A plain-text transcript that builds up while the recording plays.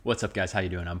What's up, guys? How you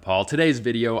doing? I'm Paul. Today's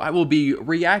video, I will be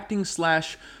reacting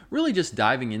slash really just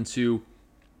diving into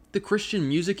the Christian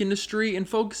music industry and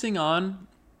focusing on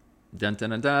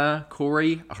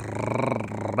Cory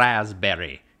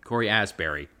Asbury. Cory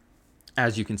Asbury.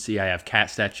 As you can see, I have Cat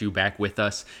Statue back with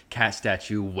us. Cat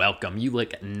Statue, welcome. You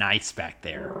look nice back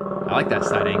there. I like that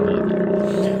side angle of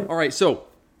you. All right, so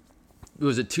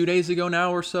was it 2 days ago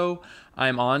now or so?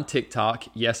 I'm on TikTok.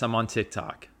 Yes, I'm on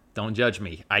TikTok. Don't judge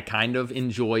me. I kind of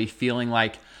enjoy feeling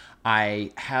like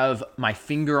I have my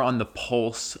finger on the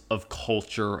pulse of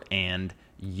culture and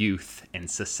youth and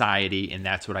society, and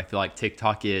that's what I feel like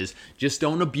TikTok is. Just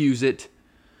don't abuse it.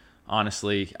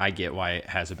 Honestly, I get why it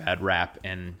has a bad rap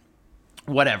and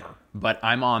whatever, but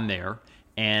I'm on there,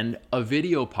 and a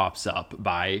video pops up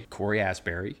by Cory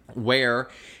Asbury where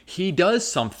he does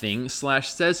something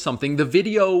slash says something. The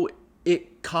video,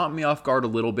 it caught me off guard a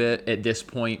little bit. At this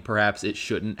point, perhaps it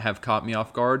shouldn't have caught me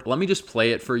off guard. Let me just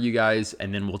play it for you guys,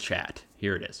 and then we'll chat.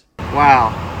 Here it is.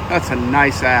 Wow, that's a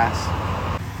nice ass.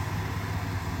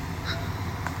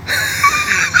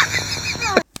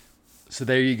 So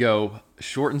there you go.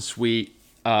 Short and sweet.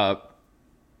 One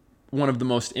of the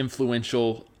most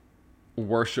influential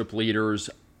worship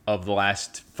leaders of the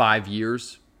last 5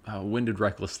 years. When did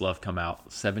Reckless Love come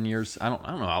out? 7 years? I don't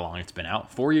know how long it's been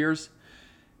out. 4 years?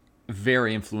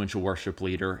 Very influential worship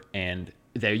leader, and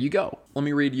there you go. Let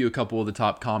me read you a couple of the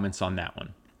top comments on that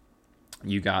one.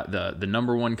 You got the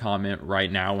number one comment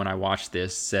right now when I watched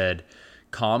this said,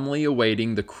 calmly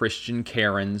awaiting the Christian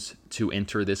Karens to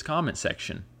enter this comment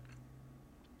section.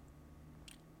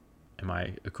 Am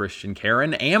I a Christian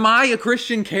Karen? Am I a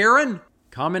Christian Karen?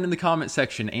 Comment in the comment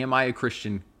section, am I a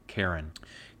Christian Karen?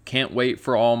 Can't wait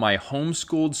for all my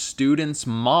homeschooled students'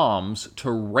 moms to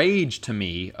rage to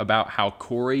me about how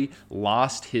Cory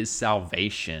lost his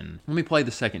salvation. Let me play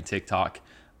the second TikTok.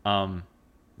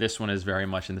 This one is very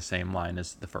much in the same line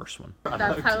as the first one.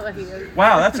 That's how he is.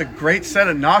 Wow, that's a great set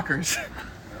of knockers.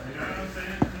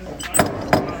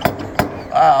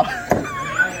 Wow.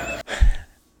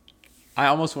 I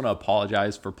almost want to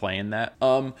apologize for playing that.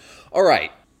 All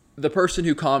right. The person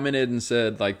who commented and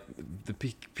said, like, the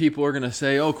people are going to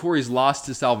say, oh, Cory's lost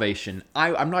his salvation.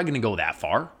 I'm not going to go that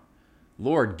far.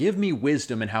 Lord, give me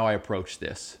wisdom in how I approach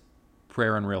this.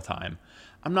 Prayer in real time.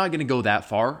 I'm not going to go that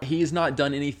far. He's not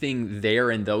done anything there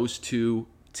in those two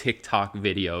TikTok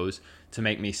videos to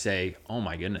make me say, oh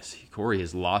my goodness, Cory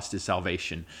has lost his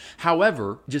salvation.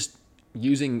 However, just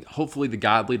using hopefully the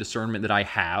godly discernment that I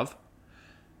have,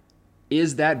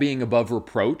 is that being above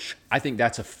reproach? I think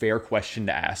that's a fair question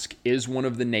to ask. Is one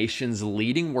of the nation's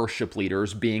leading worship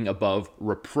leaders being above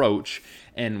reproach?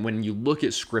 And when you look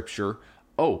at scripture,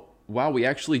 oh, wow, we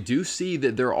actually do see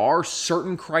that there are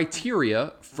certain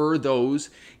criteria for those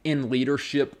in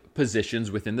leadership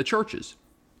positions within the churches.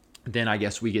 Then I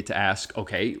guess we get to ask,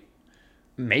 okay,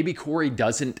 maybe Cory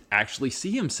doesn't actually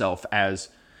see himself as,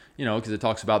 because it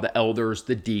talks about the elders,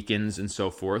 the deacons, and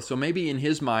so forth. So maybe in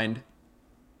his mind,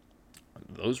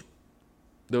 those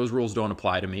rules don't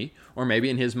apply to me. Or maybe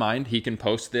in his mind, he can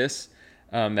post this,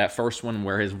 that first one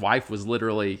where his wife was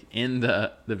literally in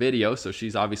the video, so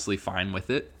she's obviously fine with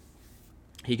it.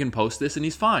 He can post this and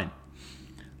he's fine.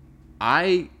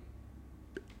 I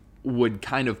would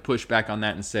kind of push back on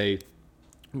that and say,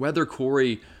 whether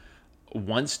Cory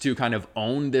wants to kind of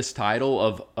own this title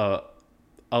of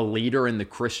a leader in the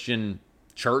Christian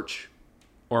church,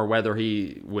 or whether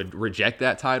he would reject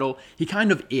that title, he kind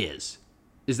of is.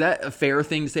 Is that a fair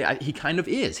thing to say? He kind of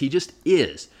is. He just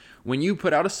is. When you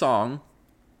put out a song,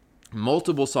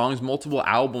 multiple songs, multiple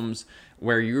albums,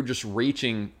 where you're just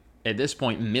reaching, at this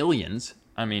point, millions.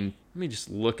 I mean, let me just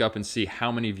look up and see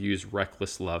how many views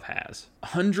Reckless Love has.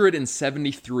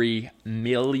 173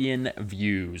 million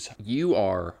views. You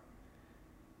are,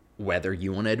 whether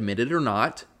you want to admit it or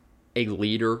not, a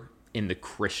leader in the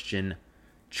Christian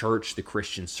church, the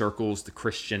Christian circles, the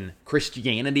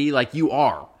Christianity, like you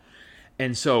are.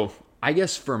 And so I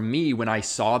guess for me, when I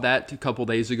saw that a couple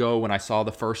days ago, when I saw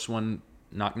the first one,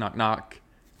 knock, knock, knock,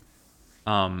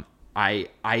 I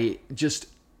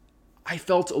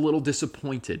felt a little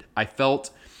disappointed. I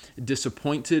don't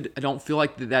feel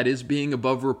like that is being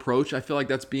above reproach. I feel like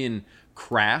that's being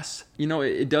crass.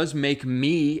 It does make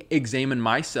me examine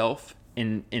myself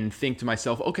and think to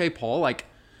myself, okay, Paul, like,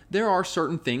 there are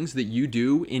certain things that you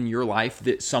do in your life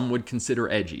that some would consider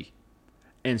edgy.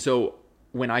 And so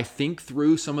when I think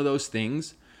through some of those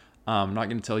things, I'm not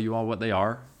going to tell you all what they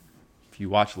are. If you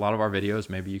watch a lot of our videos,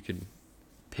 maybe you could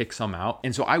pick some out.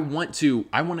 And so I want to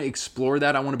explore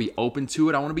that. I want to be open to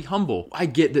it. I want to be humble. I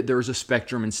get that there's a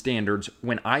spectrum and standards.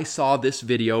 When I saw this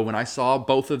video, when I saw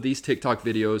both of these TikTok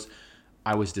videos,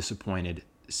 I was disappointed.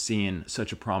 seeing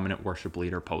such a prominent worship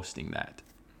leader posting that.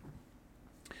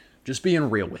 Just being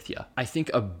real with you. I think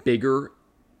a bigger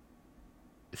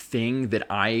thing that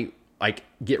I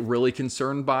get really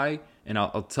concerned by, and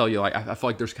I'll tell you, I feel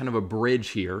like there's kind of a bridge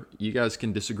here. You guys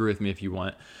can disagree with me if you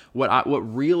want. What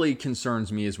really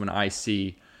concerns me is when I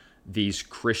see these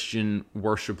Christian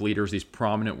worship leaders, these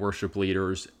prominent worship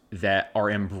leaders that are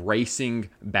embracing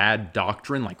bad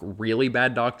doctrine, like really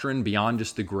bad doctrine beyond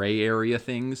just the gray area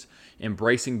things,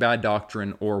 embracing bad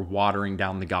doctrine or watering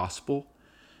down the gospel.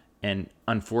 And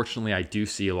unfortunately, I do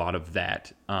see a lot of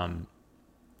that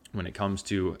when it comes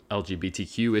to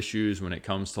LGBTQ issues, when it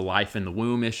comes to life in the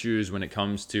womb issues, when it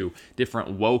comes to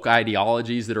different woke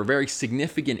ideologies that are very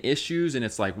significant issues. And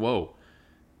it's like, whoa,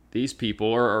 these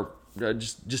people are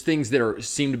just things that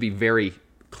seem to be very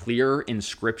clear in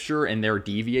scripture, and they're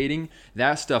deviating.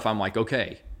 That stuff, I'm like,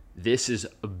 okay, this is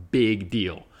a big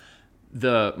deal.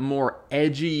 The more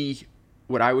edgy,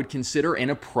 what I would consider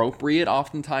inappropriate,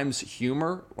 oftentimes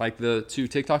humor, like the 2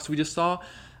 TikToks we just saw,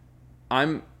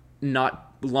 I'm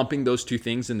not lumping those 2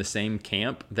 things in the same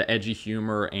camp, the edgy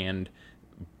humor and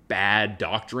bad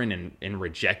doctrine and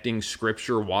rejecting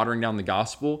scripture, watering down the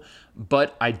gospel.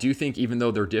 But I do think, even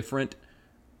though they're different,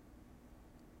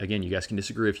 again, you guys can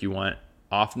disagree if you want,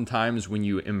 oftentimes when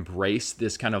you embrace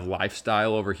this kind of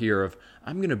lifestyle over here of,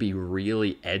 I'm going to be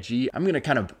really edgy, I'm going to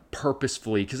kind of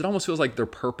purposefully, because it almost feels like they're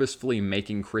purposefully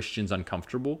making Christians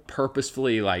uncomfortable,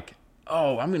 purposefully like,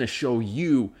 oh, I'm going to show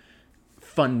you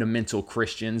fundamental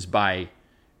Christians by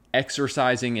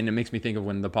exercising. And it makes me think of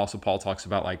when the Apostle Paul talks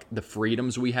about like the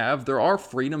freedoms we have. There are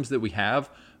freedoms that we have,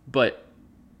 but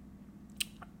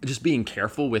just being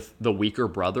careful with the weaker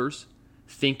brothers,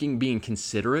 being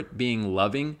considerate, being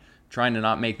loving, trying to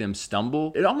not make them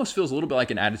stumble. It almost feels a little bit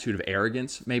like an attitude of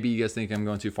arrogance. Maybe you guys think I'm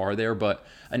going too far there, but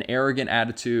an arrogant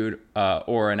attitude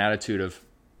or an attitude of,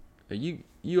 you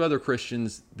other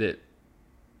Christians that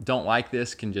don't like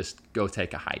this can just go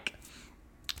take a hike.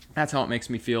 That's how it makes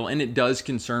me feel. And it does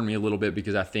concern me a little bit,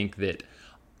 because I think that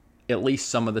at least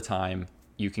some of the time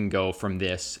you can go from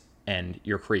this and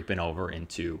you're creeping over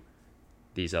into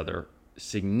these other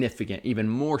significant, even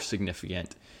more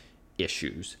significant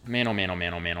issues. Man, oh man, oh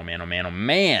man, oh man, oh man, oh man, oh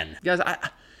man. Guys,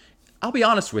 I'll be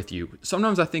honest with you.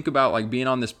 Sometimes I think about like being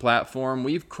on this platform.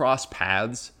 We've crossed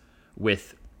paths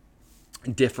with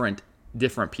different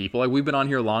people. Like, we've been on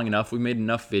here long enough. We've made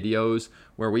enough videos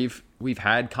where we've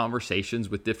had conversations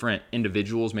with different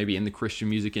individuals, maybe in the Christian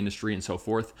music industry and so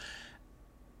forth.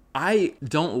 I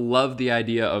don't love the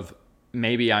idea of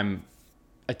maybe I'm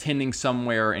attending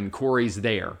somewhere and Cory's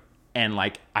there, and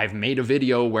like I've made a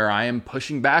video where I am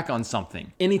pushing back on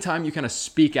something. Anytime you kind of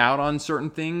speak out on certain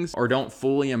things or don't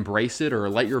fully embrace it or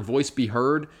let your voice be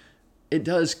heard, it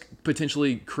does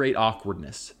potentially create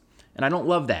awkwardness. And I don't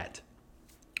love that.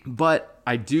 But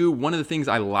I do, one of the things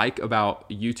I like about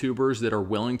YouTubers that are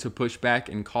willing to push back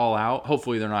and call out,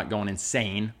 hopefully they're not going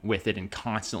insane with it and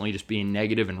constantly just being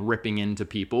negative and ripping into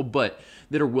people, but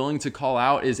that are willing to call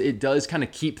out, is it does kind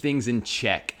of keep things in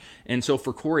check. And so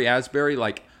for Cory Asbury,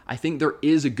 like, I think there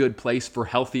is a good place for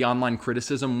healthy online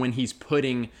criticism when he's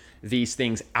putting these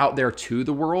things out there to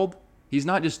the world. He's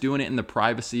not just doing it in the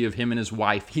privacy of him and his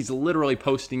wife. He's literally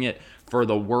posting it for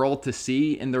the world to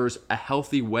see, and there's a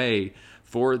healthy way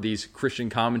for these Christian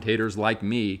commentators like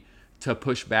me to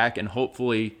push back, and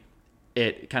hopefully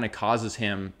it kind of causes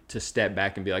him to step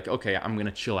back and be like, okay, I'm going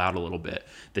to chill out a little bit.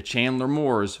 The Chandler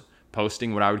Moores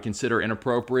posting what I would consider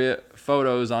inappropriate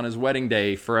photos on his wedding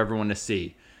day for everyone to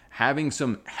see. Having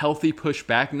some healthy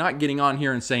pushback, not getting on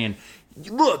here and saying,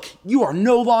 look, you are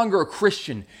no longer a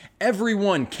Christian,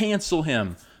 everyone cancel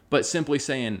him, but simply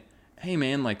saying, hey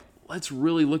man, like, let's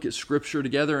really look at scripture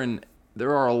together, and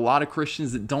there are a lot of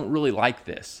Christians that don't really like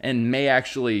this and may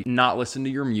actually not listen to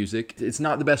your music. It's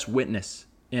not the best witness,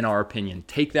 in our opinion.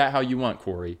 Take that how you want,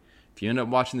 Cory. If you end up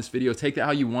watching this video, take that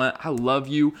how you want. I love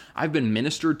you. I've been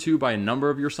ministered to by a number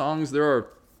of your songs. There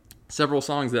are several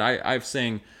songs that I've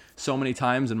sang so many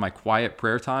times in my quiet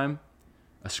prayer time.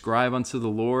 Ascribe unto the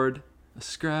Lord.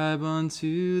 Ascribe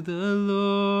unto the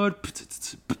Lord.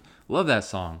 Love that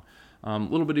song. A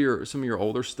little bit of some of your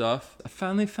older stuff. I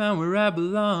finally found where I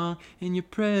belong in your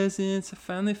presence. I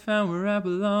finally found where I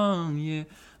belong. Yeah,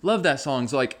 love that song.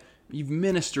 It's like, you've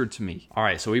ministered to me. All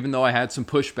right, so even though I had some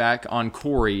pushback on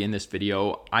Cory in this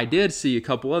video, I did see a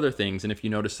couple other things. And if you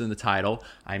noticed in the title,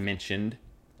 I mentioned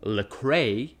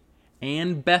Lecrae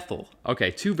and Bethel.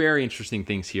 Okay, 2 very interesting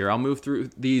things here. I'll move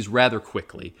through these rather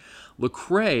quickly.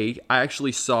 Lecrae, I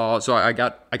actually saw, so I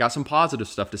got some positive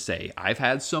stuff to say. I've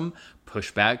had some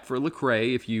pushback for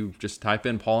Lecrae. If you just type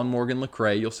in Paul and Morgan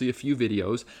Lecrae, you'll see a few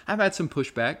videos. I've had some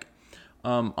pushback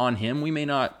on him. We may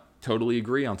not totally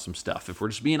agree on some stuff. If we're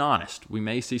just being honest, we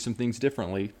may see some things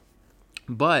differently.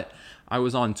 But I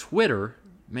was on Twitter.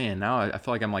 Man, now I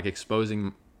feel like I'm like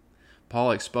exposing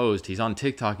Paul exposed. He's on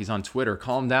TikTok. He's on Twitter.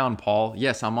 Calm down, Paul.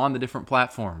 Yes, I'm on the different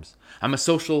platforms. I'm a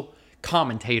social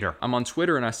commentator. I'm on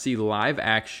Twitter and I see Live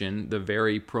Action, the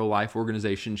very pro-life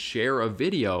organization, share a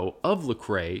video of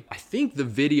Lecrae. I think the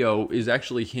video is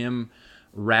actually him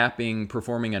rapping,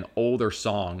 performing an older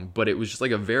song, but it was just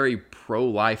like a very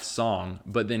pro-life song.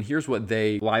 But then here's what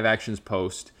Live Action's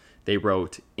post, they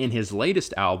wrote, in his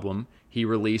latest album, he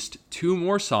released 2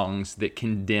 more songs that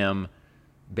condemn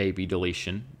baby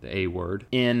deletion, the A word.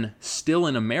 In Still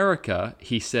in America,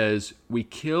 he says, we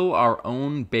kill our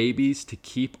own babies to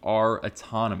keep our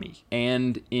autonomy.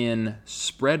 And in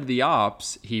Spread the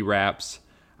Ops, he raps,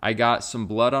 I got some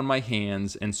blood on my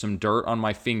hands and some dirt on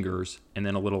my fingers. And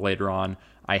then a little later on,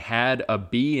 I had a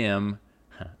BM,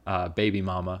 baby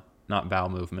mama, not bowel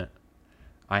movement.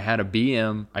 I had a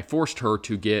BM. I forced her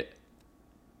to get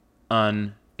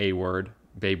A word,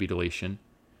 baby deletion.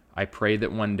 I pray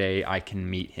that one day I can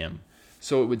meet him.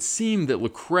 So it would seem that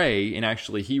Lecrae, and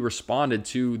actually he responded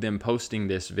to them posting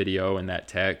this video and that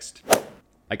text.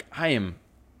 Like, I am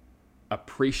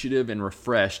appreciative and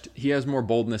refreshed. He has more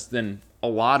boldness than a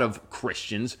lot of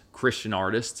Christian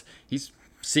artists. He's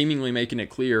seemingly making it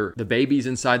clear the babies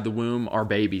inside the womb are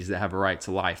babies that have a right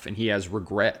to life, and he has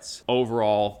regrets.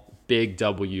 Overall, big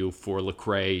W for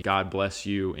Lecrae. God bless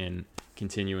you in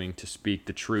continuing to speak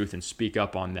the truth and speak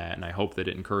up on that, and I hope that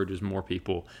it encourages more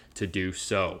people to do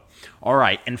so. All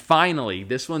right, and finally,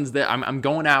 this one's that I'm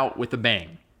going out with a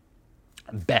bang.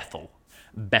 Bethel.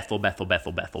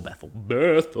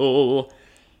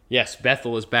 Yes,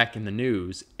 Bethel is back in the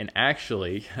news, and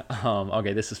actually,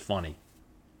 okay, this is funny.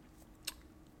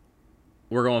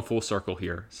 We're going full circle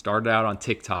here. Started out on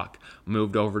TikTok,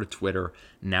 moved over to Twitter,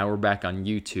 now we're back on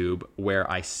YouTube, where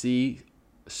I see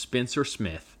Spencer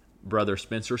Smith, brother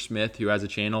Spencer Smith, who has a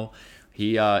channel.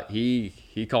 He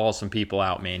calls some people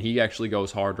out, man. He actually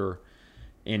goes harder.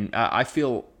 And I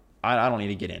feel I don't need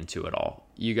to get into it all.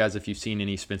 You guys, if you've seen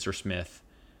any Spencer Smith,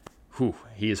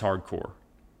 he is hardcore.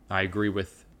 I agree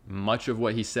with much of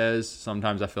what he says.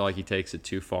 Sometimes I feel like he takes it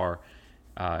too far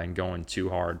and going too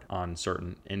hard on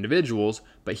certain individuals.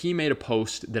 But he made a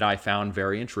post that I found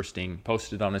very interesting,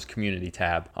 posted on his community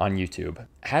tab on YouTube.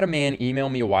 Had a man email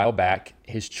me a while back.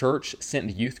 His church sent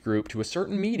the youth group to a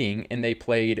certain meeting and they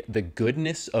played The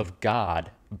Goodness of God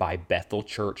by Bethel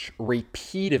Church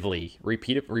repetitively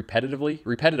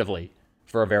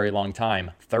for a very long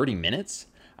time. 30 minutes?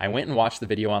 I went and watched the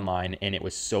video online and it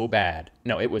was so bad.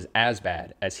 No, it was as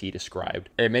bad as he described.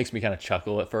 It makes me kind of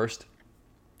chuckle at first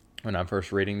when I'm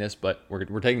first reading this, but we're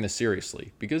taking this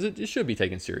seriously because it should be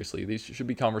taken seriously. These should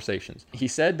be conversations. He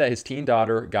said that his teen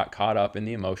daughter got caught up in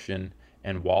the emotion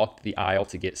and walked the aisle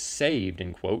to get saved,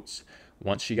 in quotes.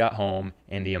 Once she got home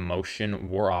and the emotion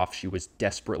wore off, she was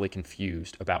desperately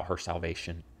confused about her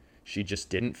salvation. She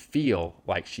just didn't feel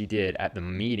like she did at that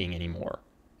meeting anymore.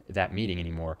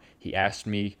 He asked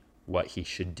me what he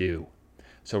should do.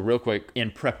 So real quick,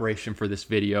 in preparation for this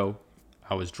video,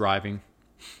 I was driving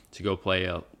to go play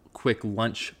a quick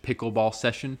lunch pickleball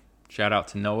session. Shout out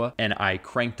to Noah. And I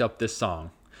cranked up this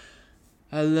song.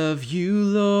 I love you,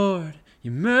 Lord,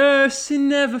 your mercy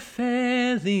never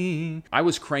failing. I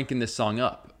was cranking this song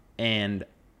up. And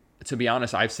to be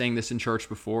honest, I've sang this in church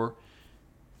before.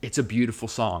 It's a beautiful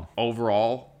song.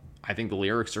 Overall, I think the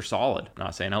lyrics are solid. I'm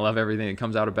not saying I love everything that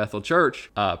comes out of Bethel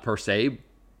Church per se,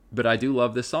 but I do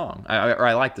love this song.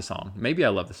 I like the song. Maybe I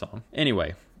love the song.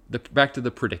 Anyway, back to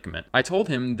the predicament. I told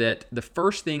him that the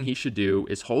first thing he should do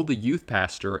is hold the youth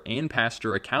pastor and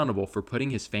pastor accountable for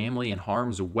putting his family in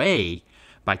harm's way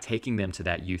by taking them to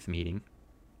that youth meeting,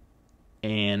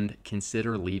 and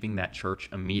consider leaving that church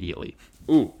immediately.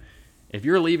 Ooh, if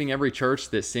you're leaving every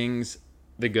church that sings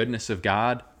the goodness of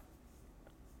God,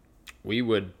 we'd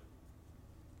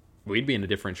be in a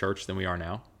different church than we are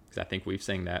now. Because I think we've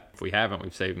sang that. If we haven't,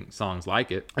 we've sang songs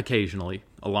like it occasionally,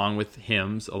 along with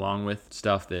hymns, along with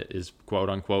stuff that is quote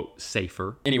unquote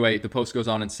safer. Anyway, the post goes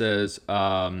on and says,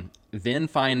 then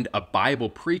find a Bible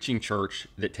preaching church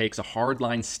that takes a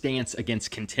hardline stance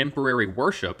against contemporary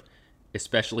worship,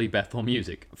 especially Bethel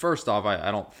music. First off,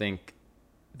 I don't think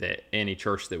that any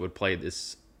church that would play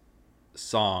this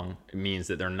song means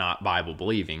that they're not Bible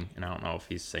believing. And I don't know if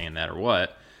he's saying that or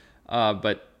what.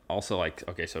 But also, like,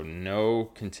 okay, so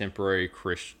no contemporary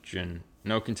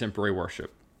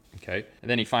worship, okay?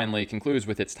 And then he finally concludes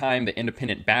with, it's time that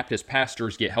independent Baptist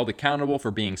pastors get held accountable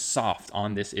for being soft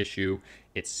on this issue.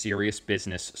 It's serious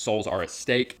business. Souls are at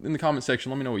stake. In the comment section,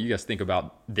 let me know what you guys think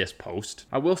about this post.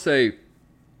 I will say,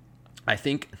 I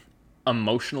think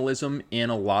emotionalism in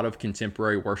a lot of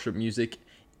contemporary worship music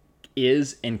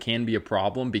is and can be a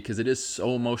problem because it is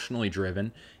so emotionally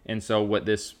driven. And so what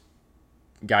this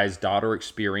guy's daughter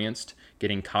experienced,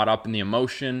 getting caught up in the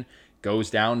emotion, goes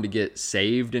down to get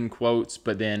saved in quotes,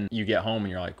 but then you get home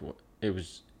and you're like, well, it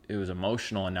was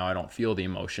emotional and now I don't feel the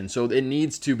emotion. So it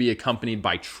needs to be accompanied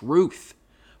by truth.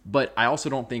 But I also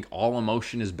don't think all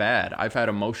emotion is bad. I've had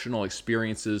emotional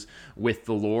experiences with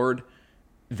the Lord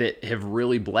that have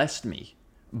really blessed me.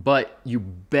 But you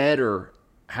better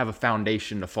have a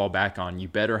foundation to fall back on. You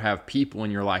better have people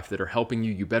in your life that are helping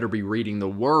you. You better be reading the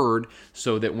Word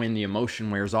so that when the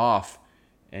emotion wears off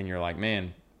and you're like,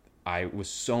 man, I was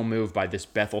so moved by this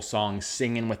Bethel song,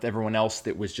 singing with everyone else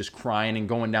that was just crying and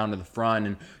going down to the front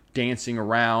and dancing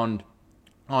around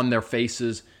on their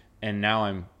faces. And now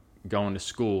I'm going to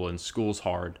school and school's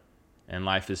hard and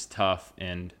life is tough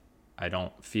and I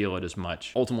don't feel it as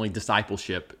much. Ultimately,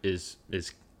 discipleship is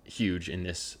huge in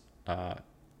this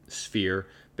sphere.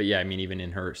 But yeah, I mean, even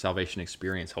in her salvation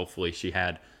experience, hopefully she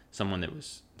had someone that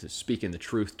was speaking the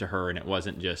truth to her and it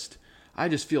wasn't just, I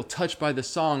just feel touched by the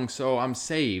song, so I'm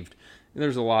saved.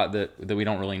 There's a lot that we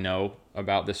don't really know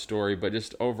about this story, but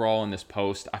just overall in this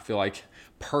post, I feel like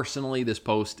personally this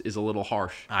post is a little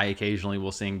harsh. I occasionally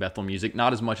will sing Bethel music,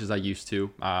 not as much as I used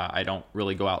to. I don't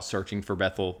really go out searching for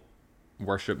Bethel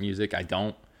worship music. I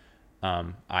don't.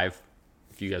 If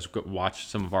you guys watch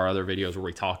some of our other videos where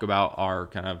we talk about our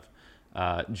kind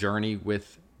of journey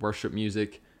with worship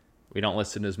music, we don't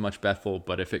listen to as much Bethel,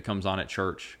 but if it comes on at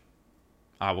church,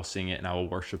 I will sing it and I will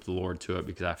worship the Lord to it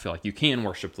because I feel like you can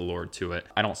worship the Lord to it.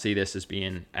 I don't see this as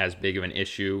being as big of an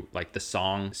issue like the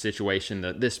song situation.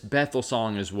 This Bethel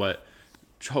song is what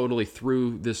totally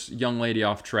threw this young lady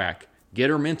off track. Get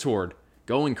her mentored.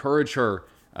 Go encourage her.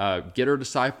 Get her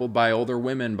discipled by older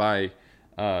women, by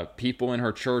people in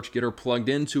her church. Get her plugged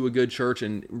into a good church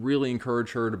and really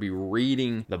encourage her to be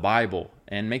reading the Bible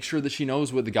and make sure that she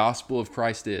knows what the gospel of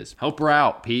Christ is. Help her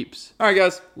out, peeps. All right,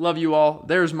 guys. Love you all.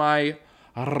 There's my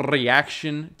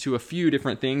reaction to a few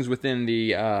different things within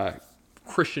the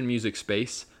Christian music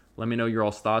space. Let me know your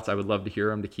all's thoughts. I would love to hear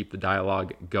them to keep the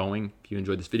dialogue going. If you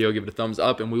enjoyed this video, give it a thumbs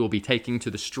up, and we will be taking to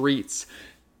the streets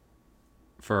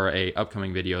for a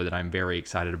upcoming video that I'm very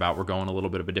excited about. We're going a little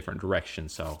bit of a different direction,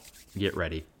 so get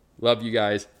ready. Love you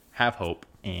guys. Have hope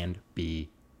and be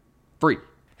free.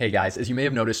 Hey guys, as you may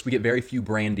have noticed, we get very few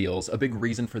brand deals. A big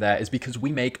reason for that is because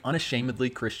we make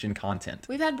unashamedly Christian content.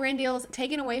 We've had brand deals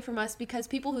taken away from us because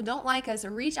people who don't like us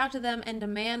reach out to them and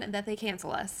demand that they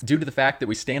cancel us. Due to the fact that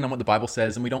we stand on what the Bible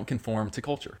says and we don't conform to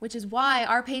culture. Which is why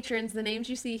our patrons, the names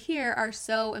you see here, are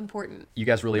so important. You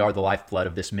guys really are the lifeblood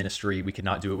of this ministry. We could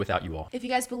not do it without you all. If you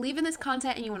guys believe in this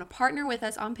content and you want to partner with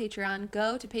us on Patreon,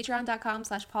 go to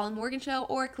patreon.com/PaulandMorganShow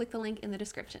or click the link in the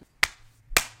description.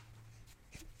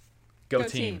 Go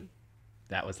team.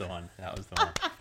 That was the one.